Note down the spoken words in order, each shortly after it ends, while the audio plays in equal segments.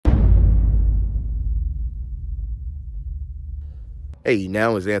Hey,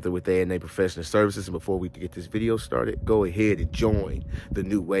 now is Anthony with A&A Professional Services, and before we get this video started, go ahead and join the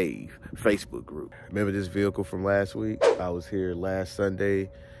New Wave Facebook group. Remember this vehicle from last week? I was here last Sunday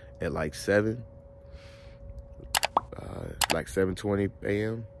at like 7:20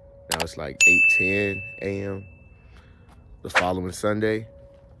 a.m. Now it's like 8:10 a.m. The following Sunday,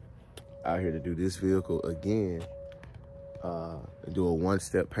 out here to do this vehicle again and do a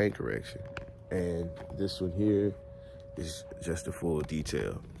one-step paint correction. And this one here is just a full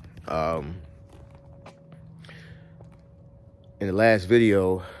detail. In the last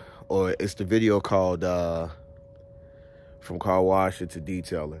video, or it's the video called From Car Washer to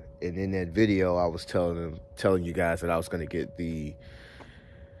Detailer. And in that video, I was telling you guys that I was gonna get the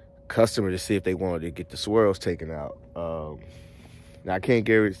customer to see if they wanted to get the swirls taken out. Now I can't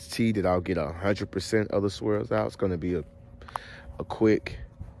guarantee that I'll get 100% of the swirls out. It's gonna be a quick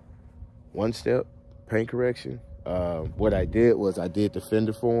one-step paint correction. What I did was I did the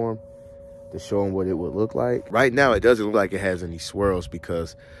fender for him to show him what it would look like. Right now, it doesn't look like it has any swirls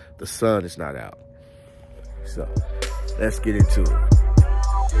because the sun is not out. So let's get into it.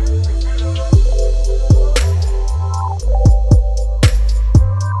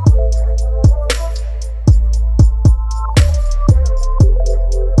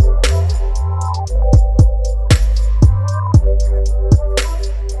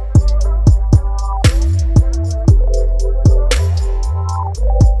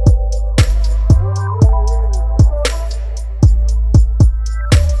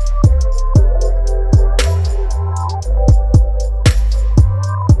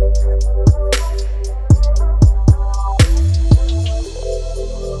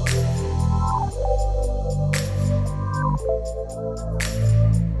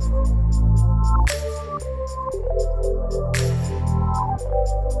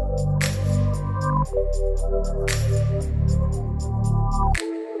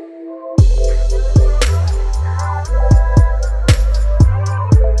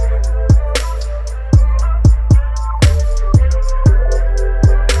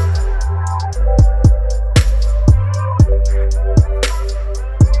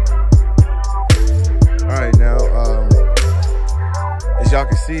 Y'all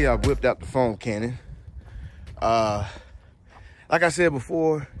can see I whipped out the foam cannon. Like I said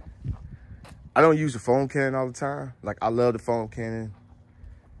before, I don't use the foam cannon all the time. Like, I love the foam cannon.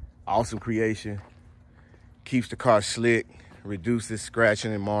 Awesome creation. Keeps the car slick, reduces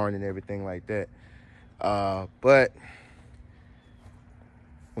scratching and marring and everything like that. But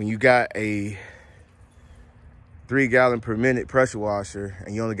when you got a 3-gallon per minute pressure washer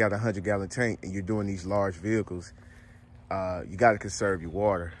and you only got a 100-gallon tank and you're doing these large vehicles, you got to conserve your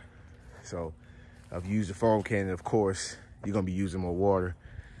water. So if you use the foam cannon, of course, you're going to be using more water.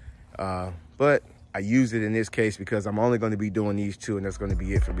 But I use it in this case because I'm only going to be doing these two, and that's going to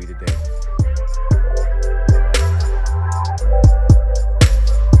be it for me today.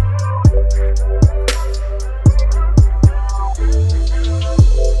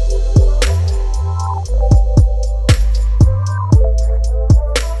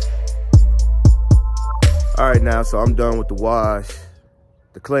 All right, now, so I'm done with the wash,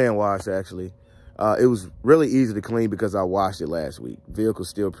 the clay and wash, actually. It was really easy to clean because I washed it last week. Vehicle's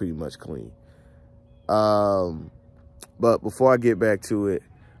still pretty much clean. But before I get back to it,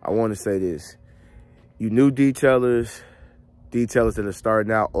 I want to say this. You new detailers that are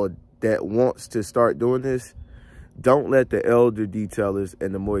starting out or that wants to start doing this, don't let the elder detailers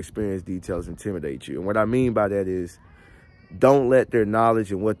and the more experienced detailers intimidate you. And what I mean by that is, don't let their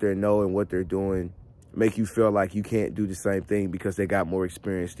knowledge and what they know and what they're doing make you feel like you can't do the same thing because they got more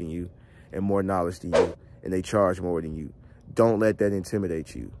experience than you and more knowledge than you, and they charge more than you. Don't let that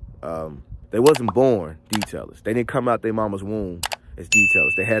intimidate you. They wasn't born detailers. They didn't come out their mama's womb as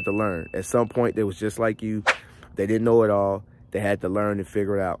detailers. They had to learn. At some point, they was just like you. They didn't know it all. They had to learn and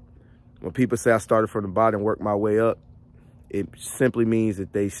figure it out. When people say I started from the bottom and worked my way up, it simply means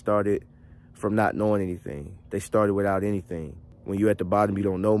that they started from not knowing anything. They started without anything. When you're at the bottom, you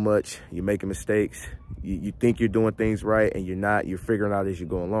don't know much. You're making mistakes. You think you're doing things right, and you're not. You're figuring out as you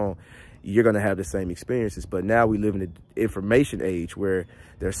go along. You're going to have the same experiences. But now we live in an information age where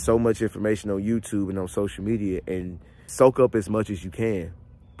there's so much information on YouTube and on social media, and soak up as much as you can.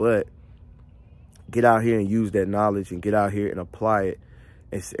 But get out here and use that knowledge and get out here and apply it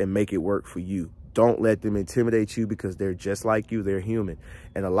and make it work for you. Don't let them intimidate you because they're just like you. They're human.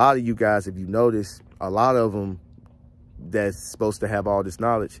 And a lot of you guys, if you notice, a lot of them that's supposed to have all this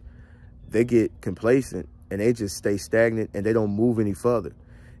knowledge, they get complacent and they just stay stagnant and they don't move any further.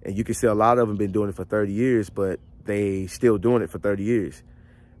 And you can see a lot of them been doing it for 30 years, but they still doing it for 30 years.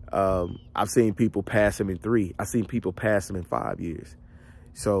 I've seen people pass them in 3. I've seen people pass them in 5 years.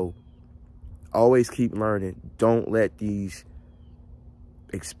 So always keep learning. Don't let these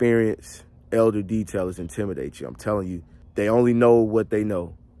experienced elder detailers intimidate you. I'm telling you, they only know what they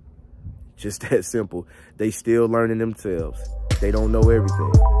know. Just that simple. They still learning themselves. They don't know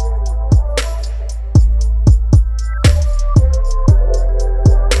everything.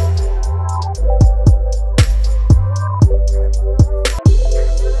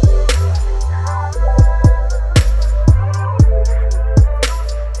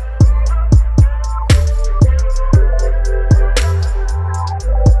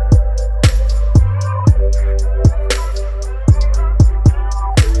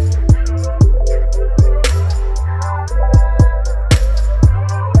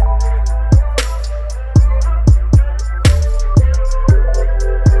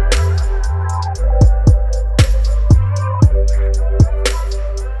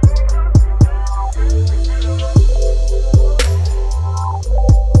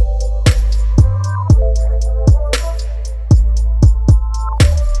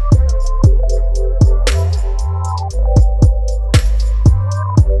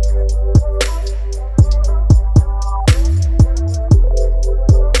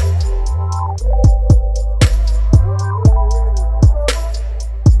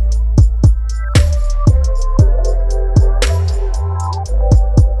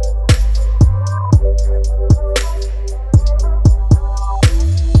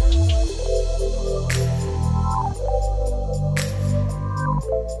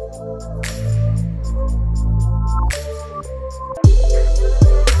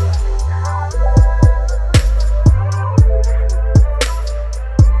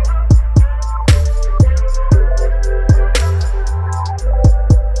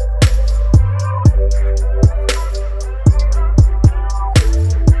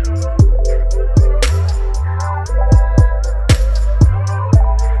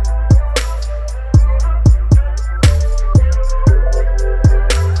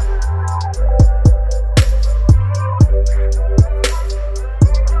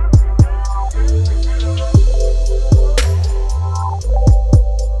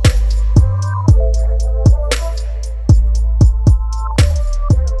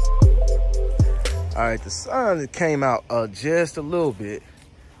 All right, the sun came out just a little bit.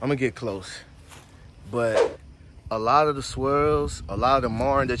 I'm gonna get close. But a lot of the swirls, a lot of the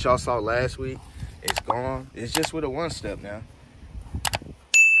marring that y'all saw last week, it's gone. It's just with a 1-step now.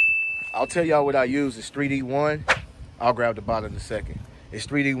 I'll tell y'all what I use. It's 3D1. I'll grab the bottom in a second. It's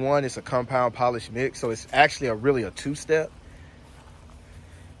 3D1. It's a compound polish mix. So it's actually really a 2-step.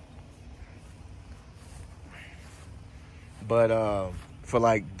 But for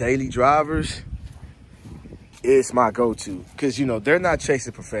like daily drivers, it's my go-to, because you know they're not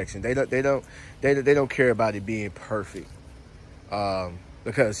chasing perfection. They don't care about it being perfect,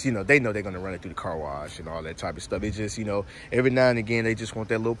 because you know they're gonna run it through the car wash and all that type of stuff. It's just, you know, every now and again they just want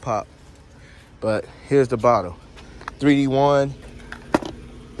that little pop. But here's the bottle, 3D1.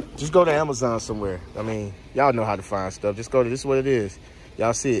 Just go to Amazon somewhere. I mean, y'all know how to find stuff. Just go to, this is what it is.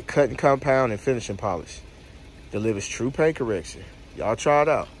 Y'all see it, cutting compound and finishing polish. Delivers true paint correction. Y'all try it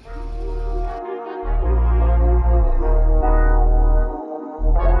out.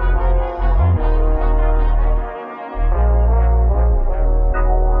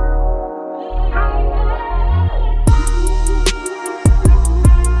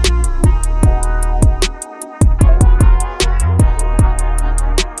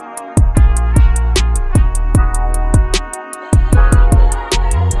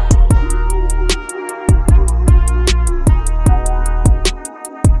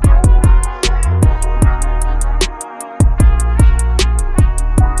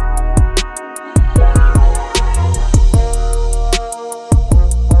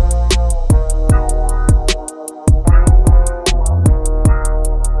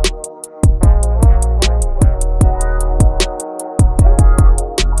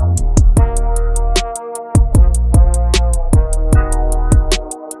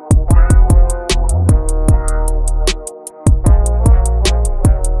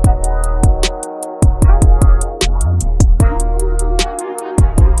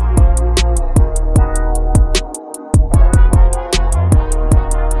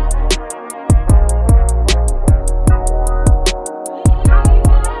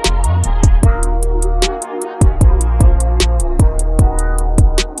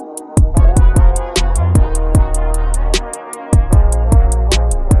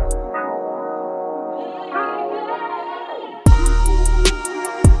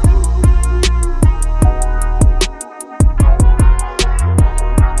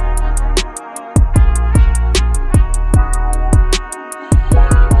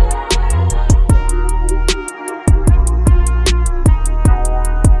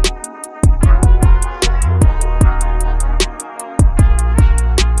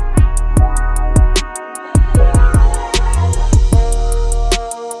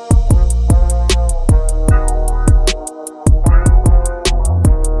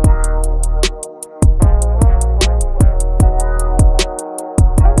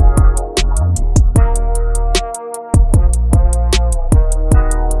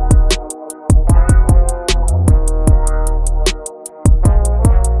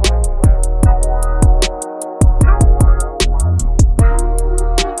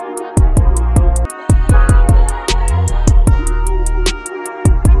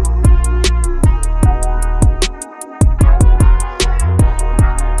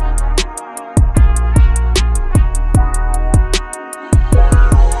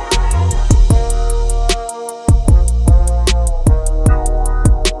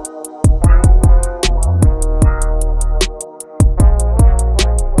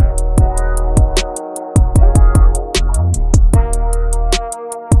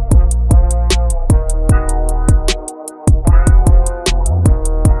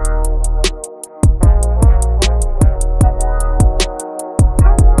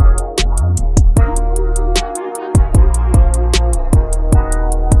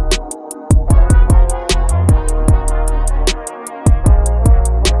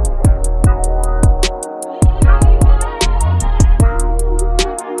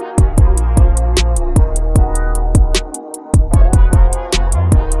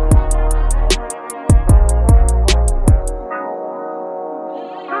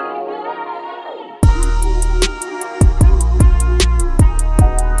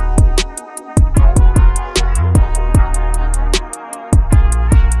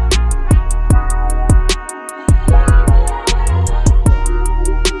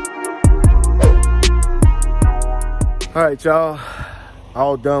 All right, y'all.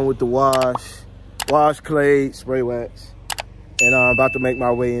 All done with the wash, clay, spray wax. And I'm about to make my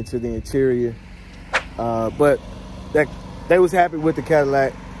way into the interior. But they was happy with the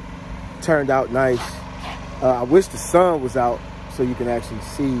Cadillac. Turned out nice. I wish the sun was out so you can actually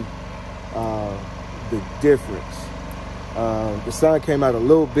see the difference. The sun came out a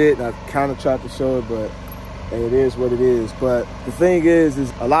little bit, and I kind of tried to show it, but it is what it is. But the thing is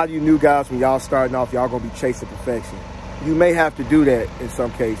a lot of you new guys, when y'all starting off, y'all gonna be chasing perfection. You may have to do that in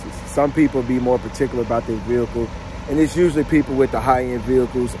some cases. Some people be more particular about their vehicle, and it's usually people with the high-end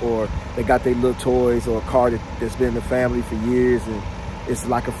vehicles, or they got their little toys, or a car that's been in the family for years, and it's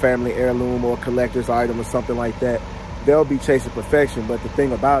like a family heirloom or a collector's item or something like that. They'll be chasing perfection, but the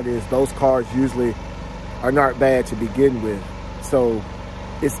thing about it is those cars usually are not bad to begin with. So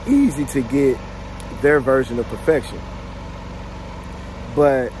it's easy to get their version of perfection.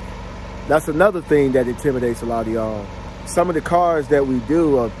 But that's another thing that intimidates a lot of y'all. Some of the cars that we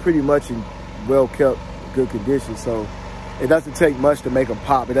do are pretty much in well-kept, good condition. So it doesn't take much to make them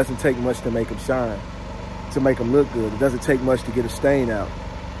pop. It doesn't take much to make them shine, to make them look good. It doesn't take much to get a stain out.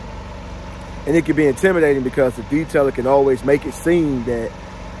 And it can be intimidating because the detailer can always make it seem that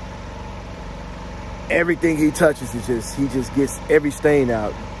everything he touches is he just gets every stain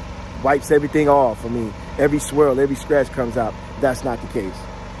out, wipes everything off. I mean, every swirl, every scratch comes out. That's not the case.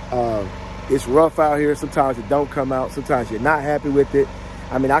 It's rough out here. Sometimes it don't come out. Sometimes you're not happy with it.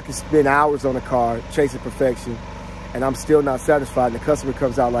 I mean, I can spend hours on a car chasing perfection, and I'm still not satisfied. And the customer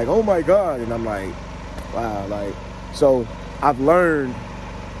comes out like, "Oh my God," and I'm like, "Wow!" Like, so I've learned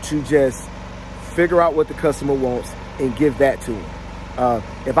to just figure out what the customer wants and give that to them.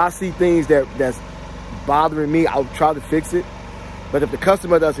 If I see things that's bothering me, I'll try to fix it. But if the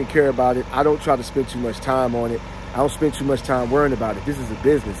customer doesn't care about it, I don't try to spend too much time on it. I don't spend too much time worrying about it. This is a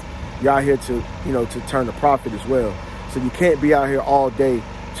business. You're out here to, to turn a profit as well. So you can't be out here all day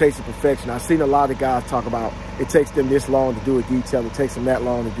chasing perfection. I've seen a lot of guys talk about it takes them this long to do a detail, it takes them that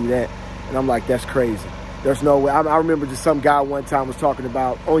long to do that. And I'm like, that's crazy. There's no way. I remember just some guy one time was talking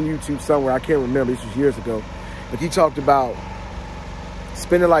about on YouTube somewhere, I can't remember, this was years ago, but he talked about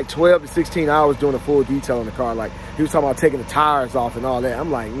spending like 12 to 16 hours doing a full detail on the car. Like, he was talking about taking the tires off and all that.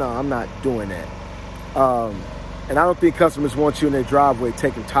 I'm like, no, I'm not doing that. And I don't think customers want you in their driveway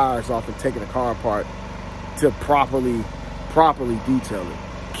taking tires off and taking the car apart to properly detail it.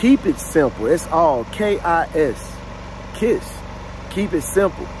 Keep it simple. It's all K-I-S, KISS. Keep it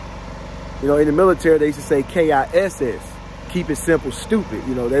simple. In the military, they used to say K-I-S-S. Keep it simple, stupid.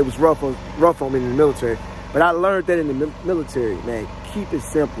 They was rough on me in the military. But I learned that in the military, man. Keep it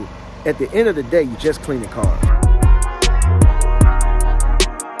simple. At the end of the day, you just clean the car.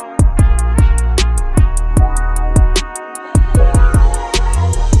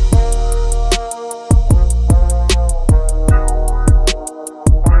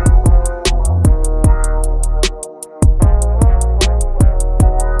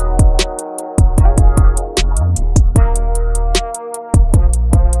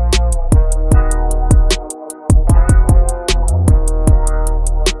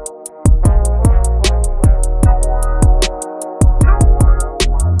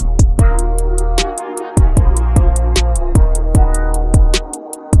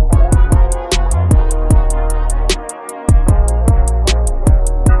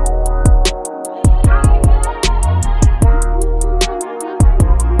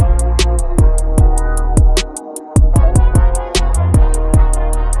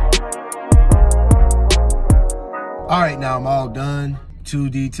 All right, now I'm all done. 2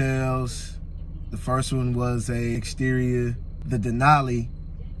 details. The first one was a exterior. The Denali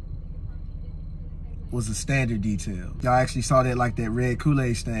was a standard detail. Y'all actually saw that, like that red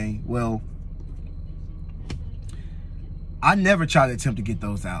Kool-Aid stain. Well, I never try to attempt to get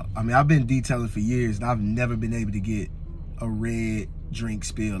those out. I mean, I've been detailing for years and I've never been able to get a red drink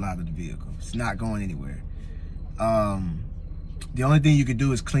spill out of the vehicle. It's not going anywhere. The only thing you can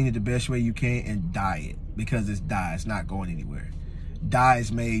do is clean it the best way you can and dye it, because it's dye. It's not going anywhere. Dye is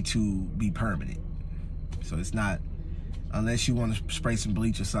made to be permanent. So it's not, unless you want to spray some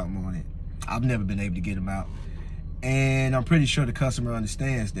bleach or something on it. I've never been able to get them out. And I'm pretty sure the customer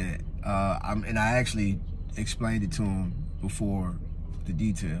understands that. And I actually explained it to him before the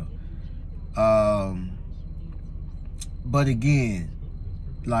detail. But again,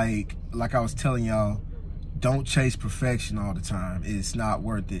 like I was telling y'all, don't chase perfection all the time. It's not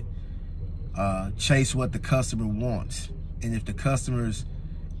worth it. Chase what the customer wants. And if the customer's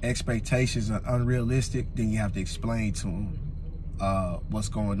expectations are unrealistic, then you have to explain to them what's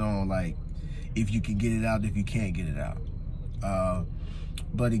going on. Like, if you can get it out, if you can't get it out.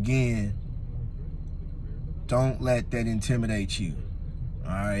 But again, Don't let that intimidate you,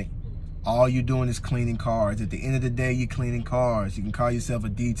 all right? All you're doing is cleaning cars. At the end of the day, you're cleaning cars. You can call yourself a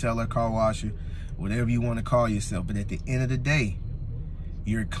detailer, car washer, whatever you want to call yourself. But at the end of the day,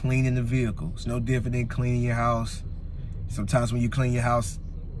 you're cleaning the vehicle. It's no different than cleaning your house. Sometimes when you clean your house,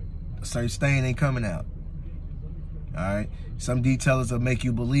 a certain stain ain't coming out, all right? Some detailers will make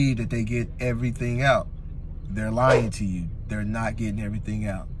you believe that they get everything out. They're lying to you. They're not getting everything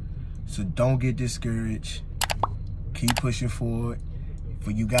out. So don't get discouraged. Keep pushing forward.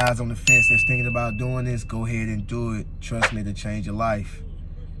 For you guys on the fence that's thinking about doing this, go ahead and do it. Trust me, to change your life.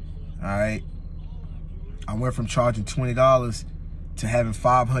 All right? I went from charging $20 to having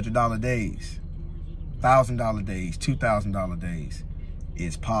 $500 days, $1,000 days, $2,000 days.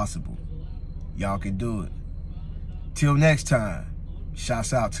 It's possible. Y'all can do it. Till next time,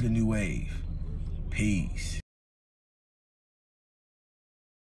 shouts out to the new wave. Peace.